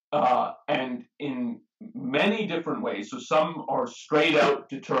 and in many different ways. So some are straight out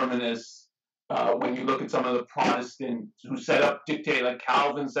determinists. When you look at some of the Protestants who set up like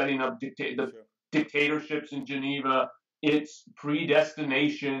Calvin setting up dictatorships in Geneva, it's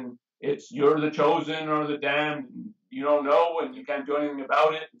predestination. It's you're the chosen or the damned. You don't know, and you can't do anything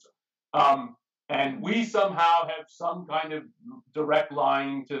about it. And we somehow have some kind of direct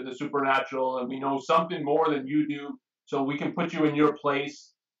line to the supernatural, and we know something more than you do, so we can put you in your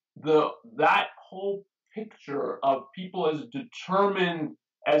place. That whole picture of people as determined,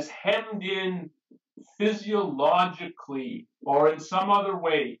 as hemmed in physiologically or in some other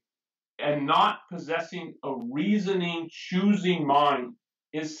way, and not possessing a reasoning, choosing mind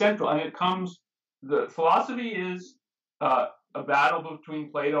is central. And the philosophy is a battle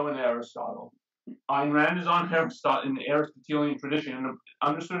between Plato and Aristotle. Ayn Rand is on Aristotle in the Aristotelian tradition,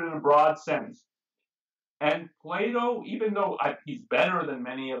 understood in a broad sense. And Plato, even though he's better than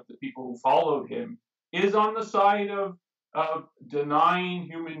many of the people who followed him, is on the side of denying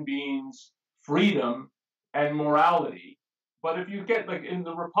human beings freedom and morality. But if you get like in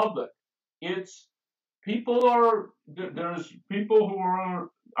the Republic, there's people who are,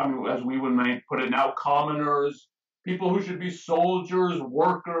 I mean, as we would put it now, commoners, people who should be soldiers,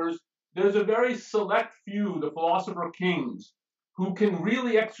 workers. There's a very select few, the philosopher kings, who can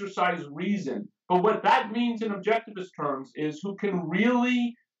really exercise reason. But what that means in objectivist terms is who can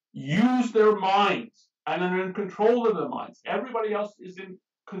really use their minds and are in control of their minds. Everybody else is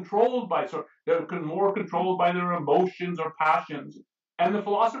controlled by, so they're more controlled by their emotions or passions. And the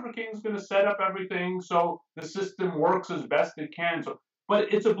philosopher king is going to set up everything so the system works as best it can. So,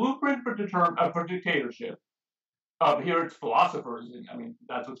 but it's a blueprint for dictatorship. Here it's philosophers, I mean,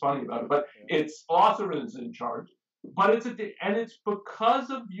 that's what's funny about it, but it's philosophers in charge. But it's because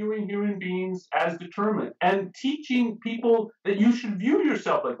of viewing human beings as determined and teaching people that you should view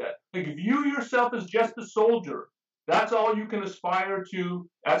yourself like that. Like, view yourself as just a soldier. That's all you can aspire to.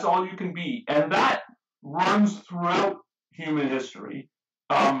 That's all you can be. And that runs throughout human history.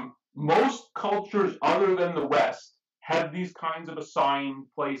 Most cultures other than the West have these kinds of assigned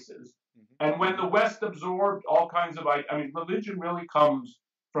places. And when the West absorbed all kinds of, I mean, religion really comes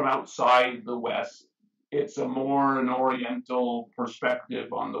from outside the West. It's an Oriental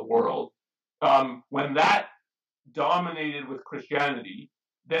perspective on the world. When that dominated with Christianity,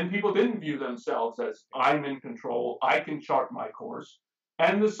 then people didn't view themselves as, I'm in control, I can chart my course.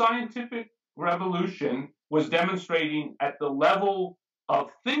 And the scientific revolution was demonstrating at the level of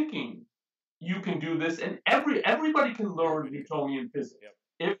thinking, you can do this, and everybody can learn Newtonian physics.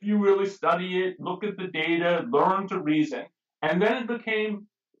 Yep. If you really study it, look at the data, learn to reason. And then it became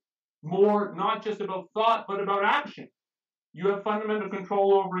more not just about thought, but about action. You have fundamental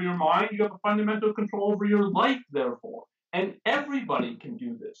control over your mind. You have a fundamental control over your life, therefore. And everybody can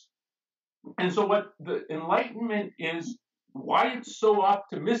do this. And so what the Enlightenment is, why it's so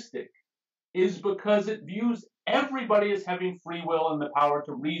optimistic, is because it views everybody as having free will and the power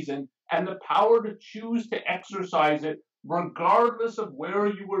to reason and the power to choose to exercise it regardless of where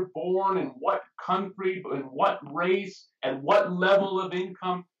you were born and what country and what race and what level of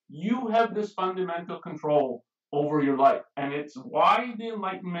income. You have this fundamental control over your life. And it's why the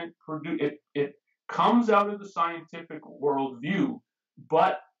Enlightenment, it comes out of the scientific worldview,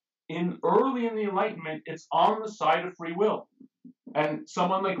 but early in the Enlightenment, it's on the side of free will. And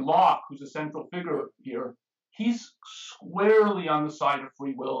someone like Locke, who's a central figure here, he's squarely on the side of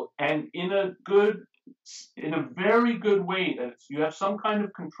free will, and in a very good way, that you have some kind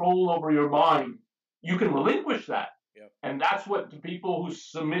of control over your mind. You can relinquish that. Yep. And that's what the people who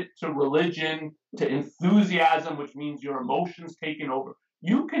submit to religion, to enthusiasm, which means your emotions taking over,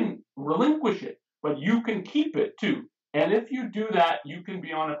 you can relinquish it, but you can keep it too. And if you do that, you can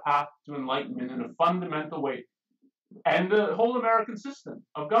be on a path to enlightenment in a fundamental way. And the whole American system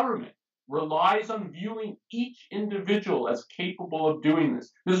of government relies on viewing each individual as capable of doing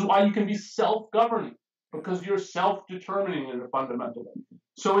this. This is why you can be self-governing, because you're self-determining in a fundamental way.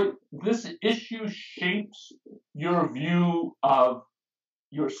 So this issue shapes your view of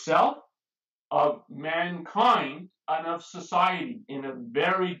yourself, of mankind, and of society in a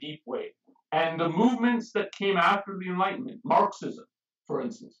very deep way. And the movements that came after the Enlightenment, Marxism, for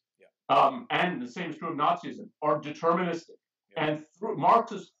instance, and the same is true of Nazism, are deterministic. And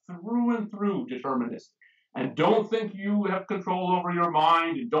Marx is through and through deterministic. And don't think you have control over your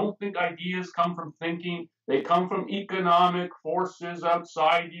mind, and don't think ideas come from thinking. They come from economic forces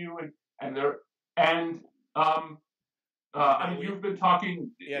outside you, I mean, you've been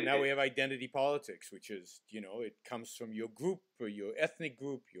talking. Yeah, now we have identity politics, which is, it comes from your group or your ethnic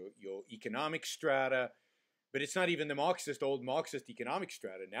group, your economic strata. But it's not even the old Marxist economic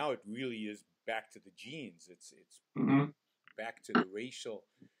strata. Now it really is back to the genes. It's back to the racial,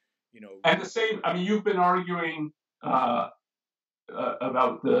 And the same, I mean, you've been arguing about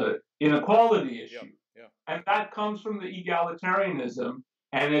the inequality issue. Yeah. And that comes from the egalitarianism.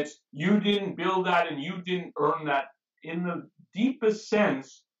 And it's, you didn't build that and you didn't earn that. In the deepest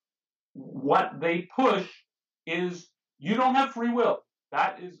sense, what they push is you don't have free will.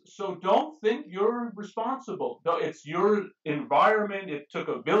 That is, so don't think you're responsible. It's your environment. It took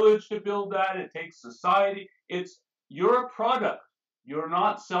a village to build that. It takes society. You're a product. You're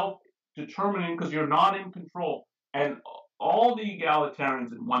not self-determining because you're not in control. And all the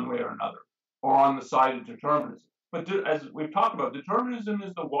egalitarians in one way or another are on the side of determinism. But as we've talked about, determinism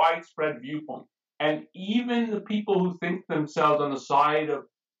is the widespread viewpoint. And even the people who think themselves on the side of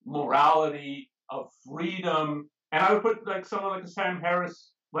morality, of freedom, and I would put like someone like Sam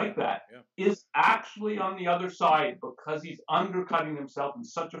Harris like that, is actually on the other side because he's undercutting himself in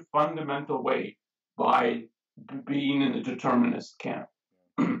such a fundamental way by being in the determinist camp.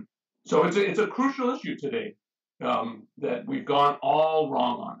 So it's a crucial issue today that we've gone all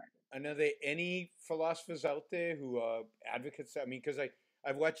wrong on it. And are there any philosophers out there who are advocates? I mean, because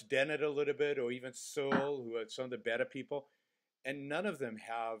I've watched Dennett a little bit, or even Searle, who are some of the better people, and none of them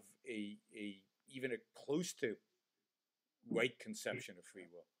have even a close to right conception of free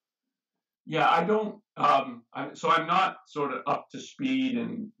will. Yeah, I don't. So I'm not sort of up to speed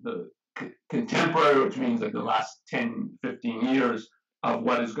in the contemporary, which means like the last 10, 15 years of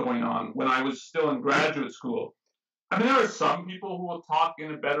what is going on. When I was still in graduate school, I mean, there are some people who will talk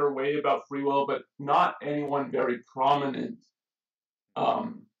in a better way about free will, but not anyone very prominent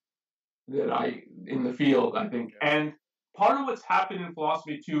in the field, I think. And part of what's happened in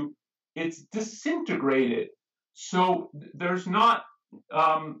philosophy too, it's disintegrated. So there's not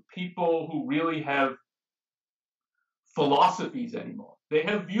people who really have philosophies anymore. They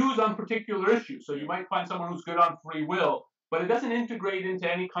have views on particular issues. So you might find someone who's good on free will, but it doesn't integrate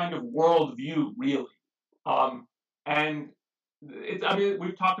into any kind of worldview, really. And I mean,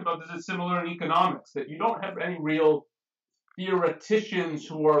 we've talked about this is similar in economics, that you don't have any real theoreticians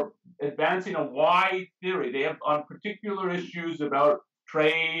who are advancing a wide theory. They have on particular issues about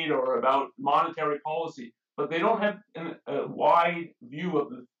trade or about monetary policy, but they don't have a wide view of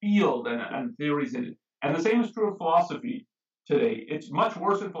the field and theories in it. And the same is true of philosophy today. It's much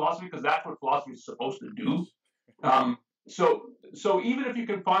worse in philosophy because that's what philosophy is supposed to do. So even if you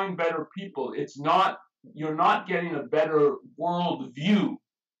can find better people, you're not getting a better world view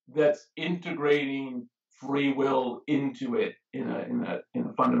that's integrating free will into it in a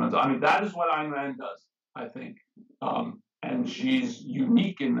fundamental. I mean, that is what Ayn Rand does, I think, and she's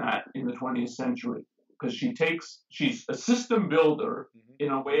unique in that in the 20th century because she's a system builder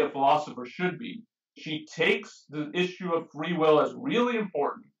in a way a philosopher should be. She takes the issue of free will as really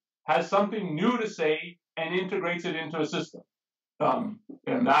important, has something new to say, and integrates it into a system.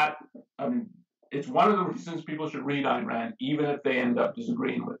 And that, I mean, it's one of the reasons people should read Ayn Rand, even if they end up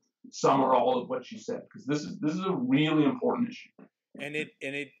disagreeing with some or all of what she said, because this is a really important issue. And it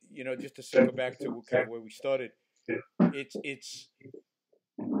just to circle back to kind of where we started, it's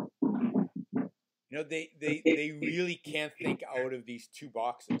they really can't think out of these two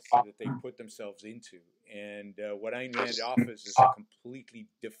boxes that they put themselves into, and what Ayn Rand offers is a completely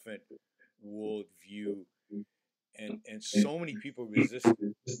different worldview, and so many people resist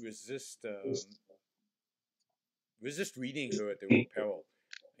reading her at their own peril,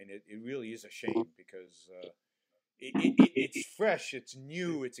 and it really is a shame because it's fresh, it's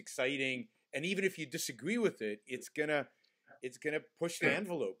new, it's exciting, and even if you disagree with it, it's gonna push the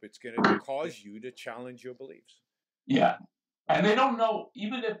envelope. It's gonna cause you to challenge your beliefs. Yeah, and they don't know,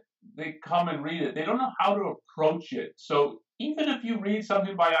 even if they come and read it, they don't know how to approach it. So even if you read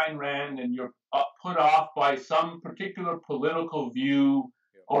something by Ayn Rand and you're put off by some particular political view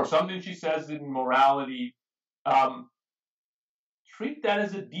or something she says in morality, treat that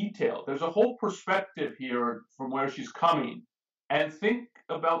as a detail. There's a whole perspective here from where she's coming, and think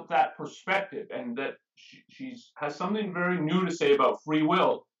about that perspective, and that she has something very new to say about free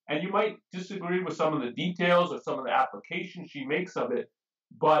will. And you might disagree with some of the details or some of the applications she makes of it,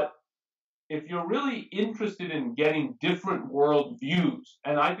 but if you're really interested in getting different world views,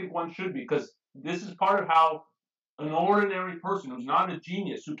 and I think one should be, because this is part of how an ordinary person who's not a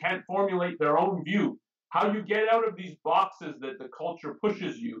genius, who can't formulate their own view, how you get out of these boxes that the culture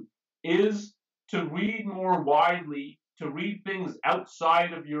pushes you, is to read more widely, to read things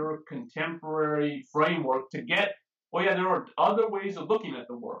outside of your contemporary framework, to get, there are other ways of looking at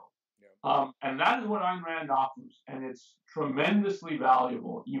the world. And that is what Ayn Rand offers, and it's tremendously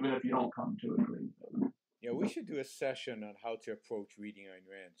valuable, even if you don't come to agree with it. Yeah, we should do a session on how to approach reading Ayn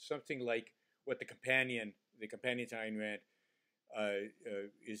Rand, something like what the companion to Ayn Rand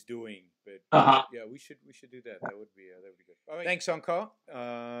is doing. But we should do that. That would be good. All right. Thanks, Onkar.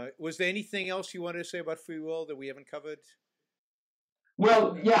 Was there anything else you wanted to say about free will that we haven't covered?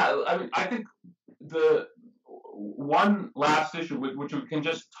 Well, yeah. I mean, I think one last issue, which we can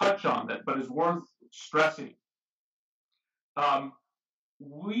just touch on that, but is worth stressing.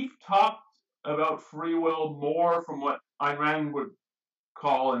 We've talked about free will more from what Ayn Rand would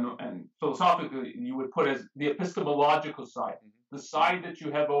call, and philosophically you would put as the epistemological side, the side that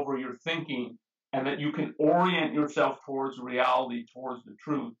you have over your thinking, and that you can orient yourself towards reality, towards the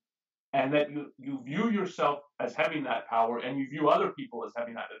truth, and that you view yourself as having that power, and you view other people as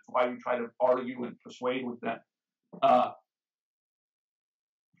having that. That's why you try to argue and persuade with them.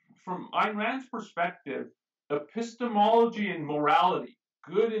 From Ayn Rand's perspective, epistemology and morality,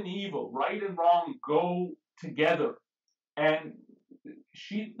 good and evil, right and wrong, go together. And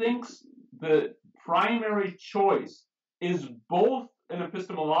she thinks the primary choice is both an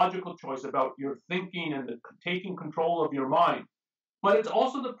epistemological choice about your thinking and the taking control of your mind, but it's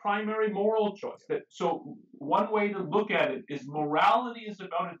also the primary moral choice. So one way to look at it is morality is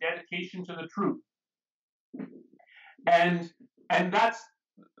about a dedication to the truth. And that's,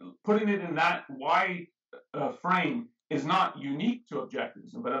 putting it in that wide frame is not unique to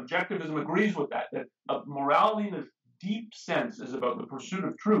objectivism, but objectivism agrees with that morality in a deep sense is about the pursuit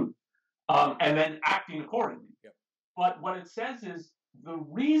of truth, and then acting accordingly. Yep. But what it says is the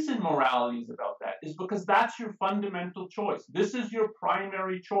reason morality is about that is because that's your fundamental choice. This is your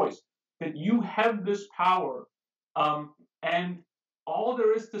primary choice, that you have this power, and all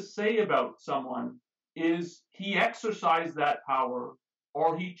there is to say about someone is he exercised that power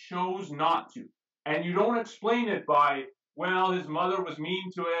or he chose not to. And you don't explain it by, well, his mother was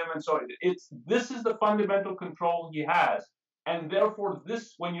mean to him, and so this is the fundamental control he has. And therefore,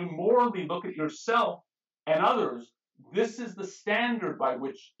 when you morally look at yourself and others, this is the standard by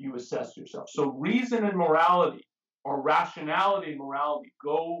which you assess yourself. So reason and morality, or rationality and morality,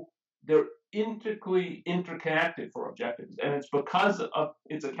 they're intricately interconnected for objectives. And it's because of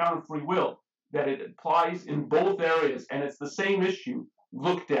its account of free will that it applies in both areas, and it's the same issue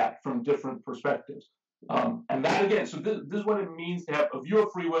looked at from different perspectives. And that, again, so this is what it means to have a view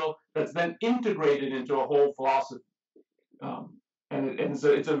of free will that's then integrated into a whole philosophy. And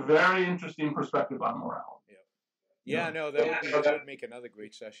it's a very interesting perspective on morality. Yeah, no, that would make another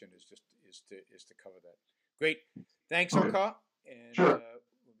great session, is to cover that. Great. Thanks, Onkar. And, sure.